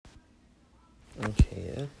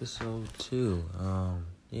Okay, episode 2.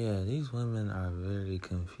 Yeah, these women are very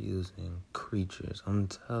confusing creatures. I'm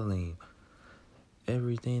telling you,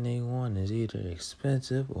 everything they want is either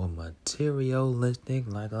expensive or materialistic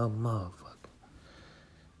like a motherfucker.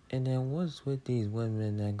 And then what's with these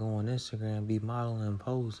women that go on Instagram, be modeling,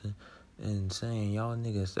 posing, and saying, y'all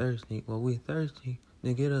niggas thirsty? Well, we thirsty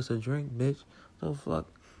to get us a drink, bitch. The fuck?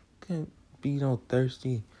 Can't be no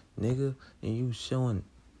thirsty nigga and you showing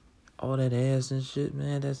all that ass and shit,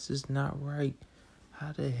 man. That's just not right.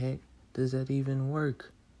 How the heck does that even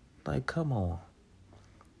work? Like, come on.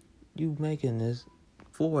 You making this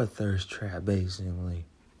for a thirst trap, basically.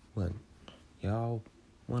 But y'all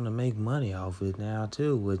want to make money off it now,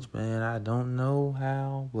 too. Which, man, I don't know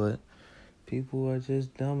how, but people are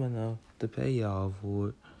just dumb enough to pay y'all for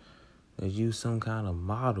it. Cause you some kind of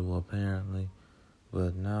model, apparently.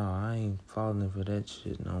 But no, I ain't falling for that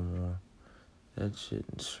shit no more. That shit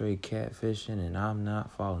straight catfishing, and I'm not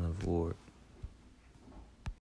falling for it.